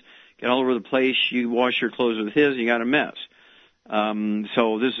bins get all over the place. You wash your clothes with his, you got a mess.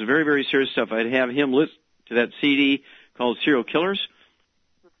 So this is very, very serious stuff. I'd have him listen to that CD called Serial Killers.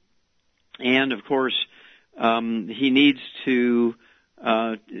 And, of course, he needs to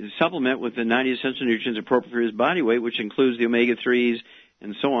supplement with the 90 essential nutrients appropriate for his body weight, which includes the omega-3s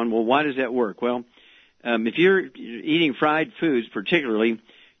and so on. Well, why does that work? Well, if you're eating fried foods particularly,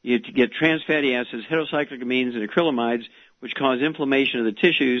 you get trans fatty acids, heterocyclic amines, and acrylamides, which cause inflammation of the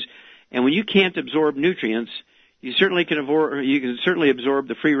tissues. And when you can't absorb nutrients, you can certainly absorb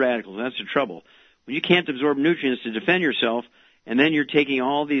the free radicals. That's the trouble. When you can't absorb nutrients to defend yourself, and then you're taking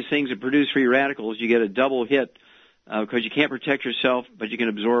all these things that produce free radicals, you get a double hit because you can't protect yourself, but you can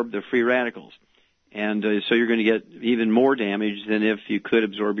absorb the free radicals. And so you're going to get even more damage than if you could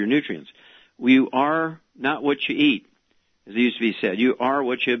absorb your nutrients. You are not what you eat, as it used to be said. You are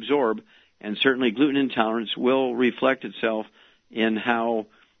what you absorb, and certainly gluten intolerance will reflect itself in how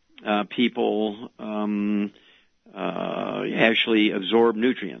people actually absorb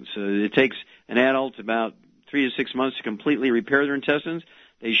nutrients. It takes an adult about 3 to 6 months to completely repair their intestines.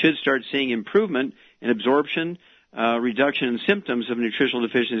 They should start seeing improvement in absorption, reduction in symptoms of nutritional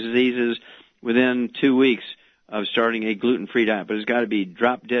deficiency diseases within 2 weeks of starting a gluten-free diet. But it's got to be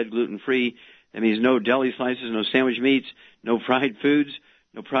drop-dead gluten-free. That means no deli slices, no sandwich meats, no fried foods,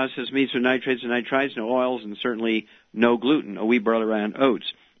 no processed meats or nitrates or nitrites, no oils, and certainly no gluten, no wheat, barley, rye, and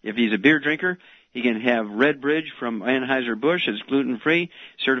oats. If he's a beer drinker, he can have Red Bridge from Anheuser-Busch. It's gluten-free,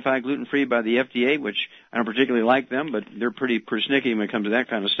 certified gluten-free by the FDA, which I don't particularly like them, but they're pretty persnickety when it comes to that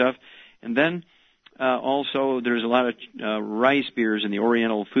kind of stuff. And then also there's a lot of rice beers in the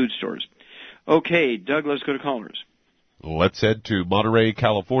Oriental food stores. Okay, Doug, let's go to callers. Let's head to Monterey,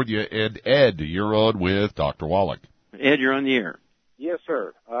 California, and Ed, you're on with Dr. Wallach. Ed, you're on the air. Yes,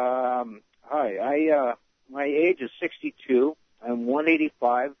 sir. Hi. My age is 62. I'm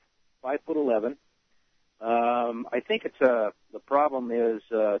 185, 5'11". I think it's the problem is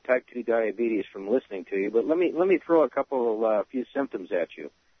type 2 diabetes from listening to you. But let me throw a few symptoms at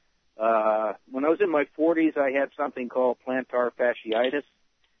you. When I was in my 40s, I had something called plantar fasciitis.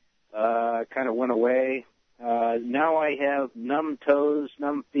 Kind of went away. Now I have numb toes,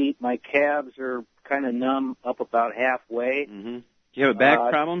 numb feet. My calves are kind of numb up about halfway. Mm-hmm. Do you have a back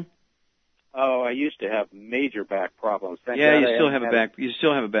problem? Oh, I used to have major back problems. You still have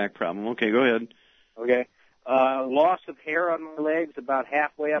a back problem. Okay, go ahead. Okay. Loss of hair on my legs about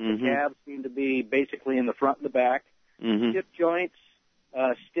halfway up the calves, seem to be basically in the front and the back. Stiff joints,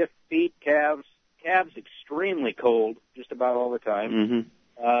 stiff feet, calves extremely cold just about all the time.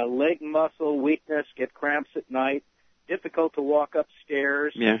 Leg muscle weakness, get cramps at night, difficult to walk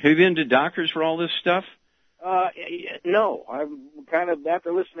upstairs. Yeah. Have you been to doctors for all this stuff? No. I'm kind of,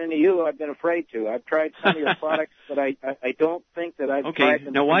 after listening to you, I've been afraid to. I've tried some of your products, but I don't think that I've tried them.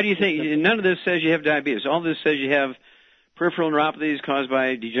 Okay. Now, why do you think, none of this says you have diabetes. All this says you have peripheral neuropathies caused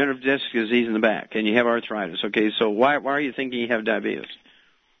by degenerative disc disease in the back, and you have arthritis. Okay, so why are you thinking you have diabetes?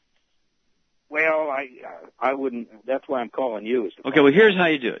 Well, I wouldn't, that's why I'm calling you. Okay, well, here's how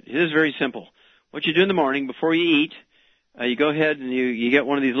you do it. It is very simple. What you do in the morning, before you eat, you go ahead and you get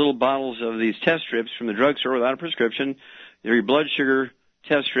one of these little bottles of these test strips from the drugstore without a prescription. They're your blood sugar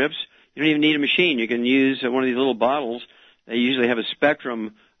test strips. You don't even need a machine. You can use one of these little bottles. They usually have a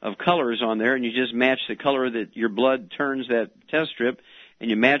spectrum of colors on there, and you just match the color that your blood turns that test strip, and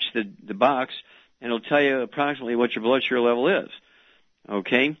you match the box, and it'll tell you approximately what your blood sugar level is.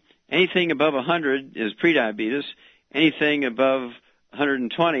 Okay? Anything above 100 is prediabetes. Anything above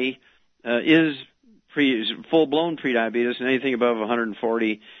 120 is full-blown prediabetes, and anything above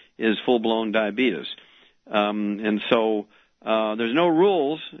 140 is full-blown diabetes. And so there's no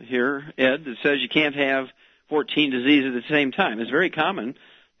rules here, Ed, that says you can't have 14 diseases at the same time. It's very common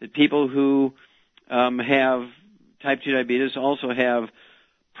that people who have type 2 diabetes also have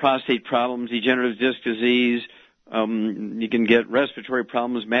prostate problems, degenerative disc disease. You can get respiratory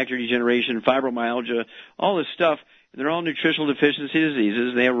problems, macular degeneration, fibromyalgia, all this stuff. They're all nutritional deficiency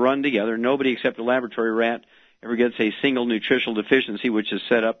diseases. They run together. Nobody except a laboratory rat ever gets a single nutritional deficiency, which is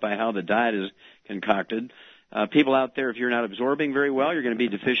set up by how the diet is concocted. People out there, if you're not absorbing very well, you're going to be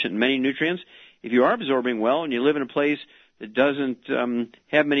deficient in many nutrients. If you are absorbing well and you live in a place that doesn't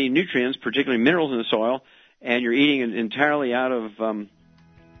have many nutrients, particularly minerals in the soil, and you're eating entirely out of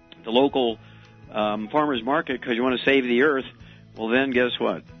the local farmer's market because you want to save the earth, well, then guess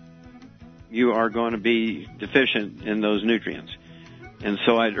what? You are going to be deficient in those nutrients. And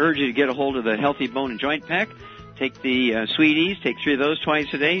so I'd urge you to get a hold of the Healthy Bone and Joint Pack. Take the Sweeties, take 3 of those twice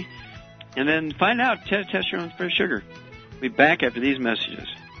a day, and then find out, test your own blood sugar. We'll be back after these messages.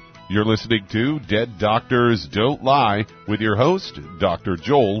 You're listening to Dead Doctors Don't Lie with your host, Dr.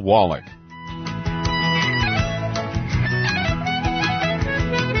 Joel Wallach.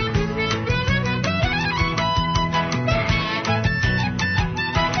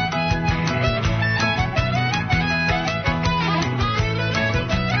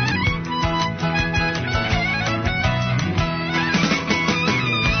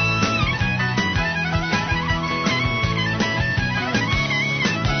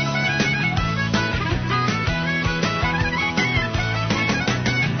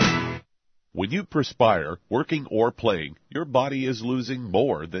 When you perspire, working or playing, your body is losing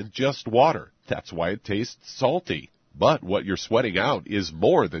more than just water. That's why it tastes salty. But what you're sweating out is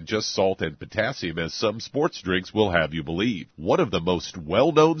more than just salt and potassium, as some sports drinks will have you believe. One of the most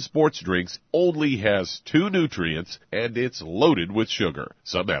well-known sports drinks only has 2 nutrients, and it's loaded with sugar.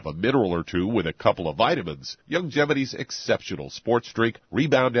 Some have a mineral or 2 with a couple of vitamins. Youngevity's exceptional sports drink,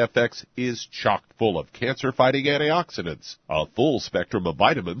 Rebound FX, is chock full of cancer-fighting antioxidants, a full spectrum of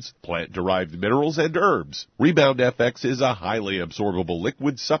vitamins, plant-derived minerals, and herbs. Rebound FX is a highly absorbable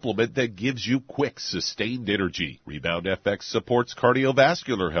liquid supplement that gives you quick, sustained energy. Rebound FX supports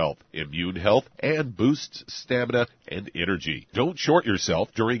cardiovascular health, immune health, and boosts stamina and energy. Don't short yourself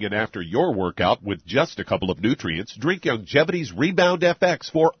during and after your workout with just a couple of nutrients. Drink Youngevity's Rebound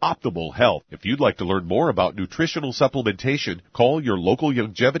FX for optimal health. If you'd like to learn more about nutritional supplementation, call your local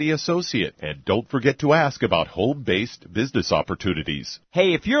Youngevity associate. And don't forget to ask about home-based business opportunities.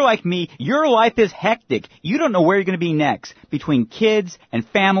 Hey, if you're like me, your life is hectic. You don't know where you're going to be next. Between kids and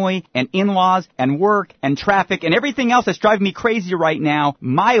family and in-laws and work and traffic and everything else that's driving me crazy right now,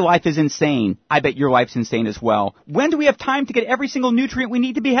 my life is insane. I bet your life's insane as well. When do we have time to get every single nutrient we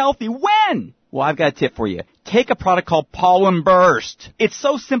need to be healthy? When? Well, I've got a tip for you. Take a product called Pollen Burst. It's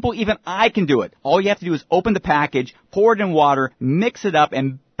so simple, even I can do it. All you have to do is open the package, pour it in water, mix it up,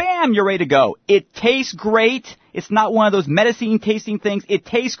 and bam, you're ready to go. It tastes great. It's not one of those medicine-tasting things. It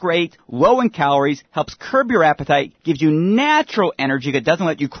tastes great, low in calories, helps curb your appetite, gives you natural energy that doesn't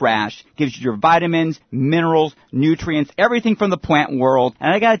let you crash, gives you your vitamins, minerals, nutrients, everything from the plant world.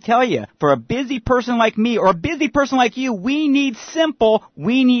 And I got to tell you, for a busy person like me or a busy person like you, we need simple,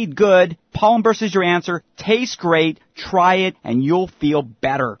 we need good. Pollen Burst is your answer. Tastes great. Try it, and you'll feel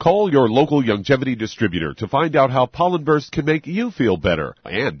better. Call your local Youngevity distributor to find out how Pollen Burst can make you feel better.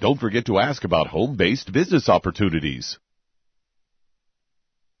 And don't forget to ask about home-based business opportunities.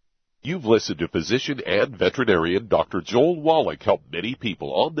 You've listened to physician and veterinarian Dr. Joel Wallach help many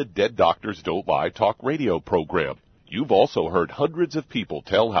people on the Dead Doctors Don't Lie talk radio program. You've also heard hundreds of people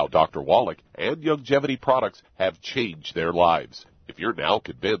tell how Dr. Wallach and Youngevity products have changed their lives. If you're now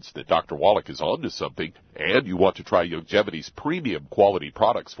convinced that Dr. Wallach is onto something and you want to try Youngevity's premium quality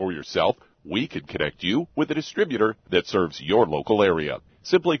products for yourself, we can connect you with a distributor that serves your local area.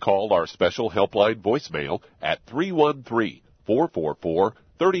 Simply call our special helpline voicemail at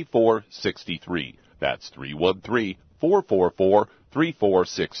 313-444-3463. That's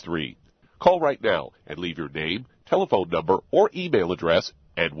 313-444-3463. Call right now and leave your name, telephone number, or email address,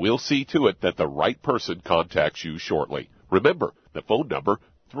 and we'll see to it that the right person contacts you shortly. Remember, the phone number,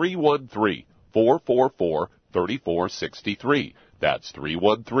 313-444-3463. That's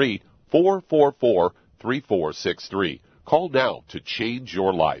 313-444-3463. Call now to change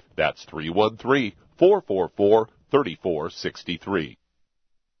your life. That's 313-444-3463.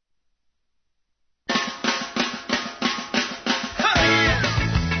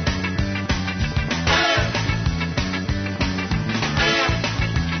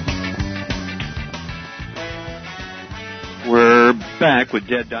 We're back with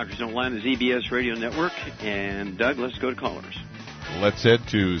Dead Doctors Don't Lie on the ZBS Radio Network. And, Doug, let's go to callers. Let's head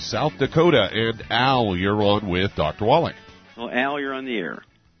to South Dakota. And, Al, you're on with Dr. Wallach. Well, Al, you're on the air.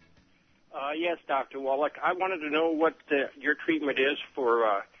 Yes, Dr. Wallach. I wanted to know what your treatment is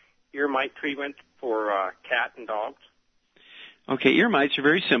for ear mite treatment for cat and dogs. Okay, ear mites are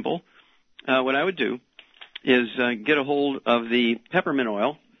very simple. What I would do is get a hold of the peppermint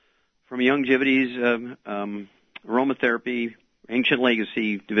oil from Youngevity's aromatherapy Ancient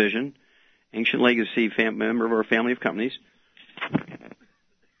Legacy division, Ancient Legacy member of our family of companies.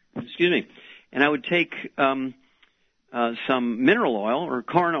 Excuse me. And I would take some mineral oil or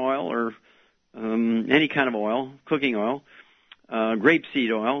corn oil or any kind of oil, cooking oil,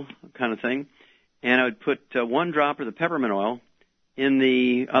 grapeseed oil kind of thing, and I would put 1 drop of the peppermint oil in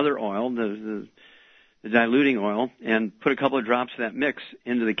the other oil, the diluting oil, and put a couple of drops of that mix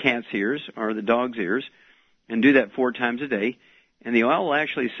into the cat's ears or the dog's ears, and do that 4 times a day. And the oil will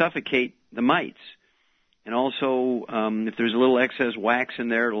actually suffocate the mites. And also, if there's a little excess wax in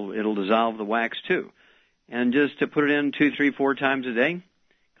there, it'll dissolve the wax too. And just to put it in 2, 3, 4 times a day, a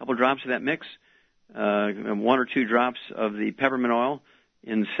couple drops of that mix, 1 or 2 drops of the peppermint oil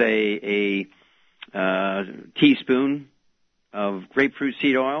in, say, a teaspoon of grapefruit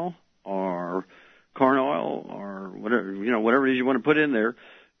seed oil or corn oil or whatever it is you want to put in there,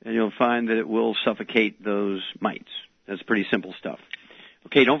 and you'll find that it will suffocate those mites. That's pretty simple stuff.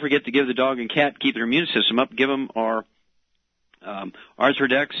 Okay, don't forget to give the dog and cat, keep their immune system up. Give them our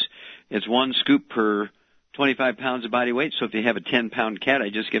Arthrodex. It's 1 scoop per 25 pounds of body weight. So if you have a 10-pound cat, I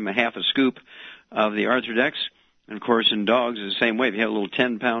just give them a half a scoop of the Arthrodex. And, of course, in dogs, it's the same way. If you have a little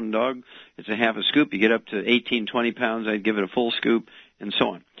 10-pound dog, it's a half a scoop. You get up to 18, 20 pounds, I'd give it a full scoop, and so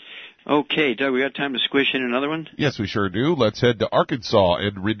on. Okay, Doug, we got time to squish in another one? Yes, we sure do. Let's head to Arkansas.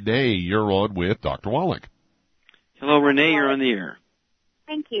 And Renee, you're on with Dr. Wallach. Hello, Renee, you're on the air.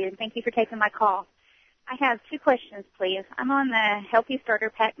 Thank you. Thank you for taking my call. I have 2 questions, please. I'm on the Healthy Starter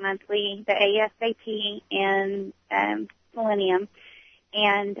Pack Monthly, the ASAP, and Selenium.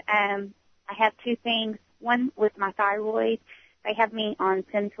 And I have 2 things. One, with my thyroid, they have me on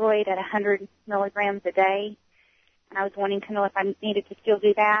Synthroid at 100 milligrams a day. And I was wanting to know if I needed to still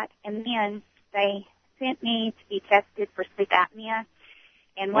do that. And then they sent me to be tested for sleep apnea.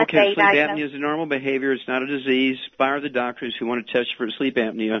 And what okay, they sleep apnea is a normal behavior. It's not a disease. Fire the doctors who want to test you for sleep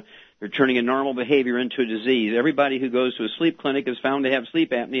apnea. They're turning a normal behavior into a disease. Everybody who goes to a sleep clinic is found to have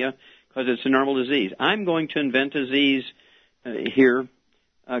sleep apnea because it's a normal disease. I'm going to invent a disease here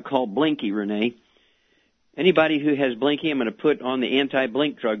called Blinky, Renee. Anybody who has Blinky, I'm going to put on the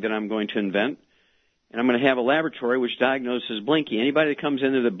anti-blink drug that I'm going to invent. And I'm going to have a laboratory which diagnoses Blinky. Anybody that comes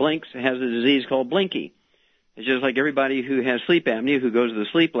into the blinks has a disease called Blinky. It's just like everybody who has sleep apnea who goes to the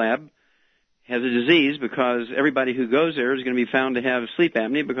sleep lab has a disease because everybody who goes there is going to be found to have sleep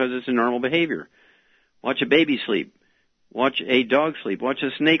apnea because it's a normal behavior. Watch a baby sleep. Watch a dog sleep. Watch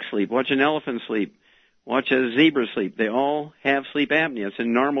a snake sleep. Watch an elephant sleep. Watch a zebra sleep. They all have sleep apnea. It's a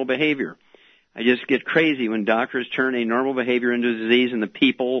normal behavior. I just get crazy when doctors turn a normal behavior into a disease and the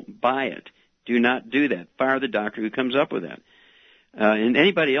people buy it. Do not do that. Fire the doctor who comes up with that. And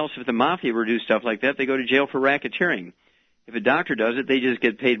anybody else, if the mafia were to do stuff like that, they go to jail for racketeering. If a doctor does it, they just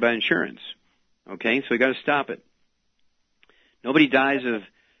get paid by insurance. Okay, so we got to stop it. Nobody dies of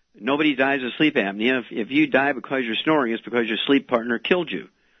sleep apnea. If you die because you're snoring, it's because your sleep partner killed you.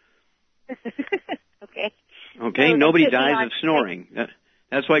 Okay. Okay, so nobody dies of snoring.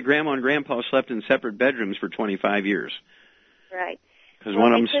 That's why Grandma and Grandpa slept in separate bedrooms for 25 years. Right. Because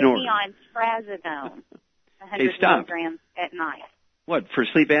one of them snored. They put me on Trazodone, 100 hey, stop. milligrams at night. What, for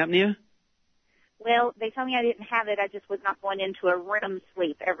sleep apnea? Well, they told me I didn't have it. I just was not going into a REM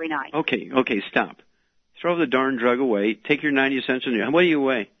sleep every night. Okay, stop. Throw the darn drug away. Take your 90 cents a year. What do you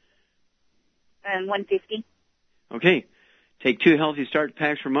weigh? 150. Okay. Take 2 healthy start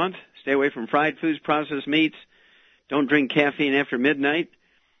packs per month. Stay away from fried foods, processed meats. Don't drink caffeine after midnight.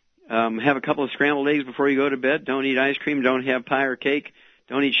 Have a couple of scrambled eggs before you go to bed. Don't eat ice cream. Don't have pie or cake.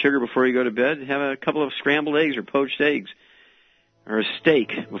 Don't eat sugar before you go to bed. Have a couple of scrambled eggs or poached eggs or a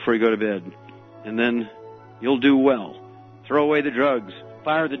steak before you go to bed. And then you'll do well. Throw away the drugs.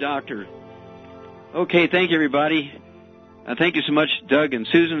 Fire the doctor. Okay, thank you, everybody. Thank you so much, Doug and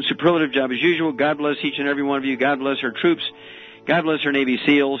Susan. Superlative job as usual. God bless each and every one of you. God bless our troops. God bless our Navy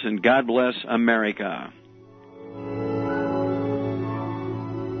SEALs. And God bless America.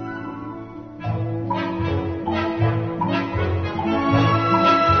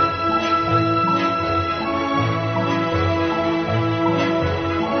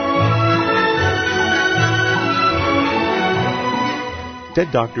 Dead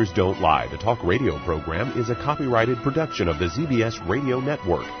Doctors Don't Lie, the talk radio program, is a copyrighted production of the ZBS Radio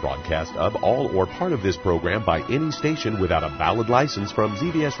Network. Broadcast of all or part of this program by any station without a valid license from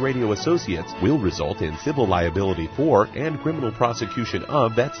ZBS Radio Associates will result in civil liability for and criminal prosecution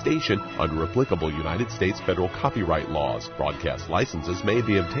of that station under applicable United States federal copyright laws. Broadcast licenses may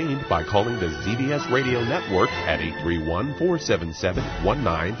be obtained by calling the ZBS Radio Network at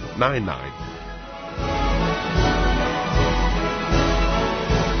 831-477-1999.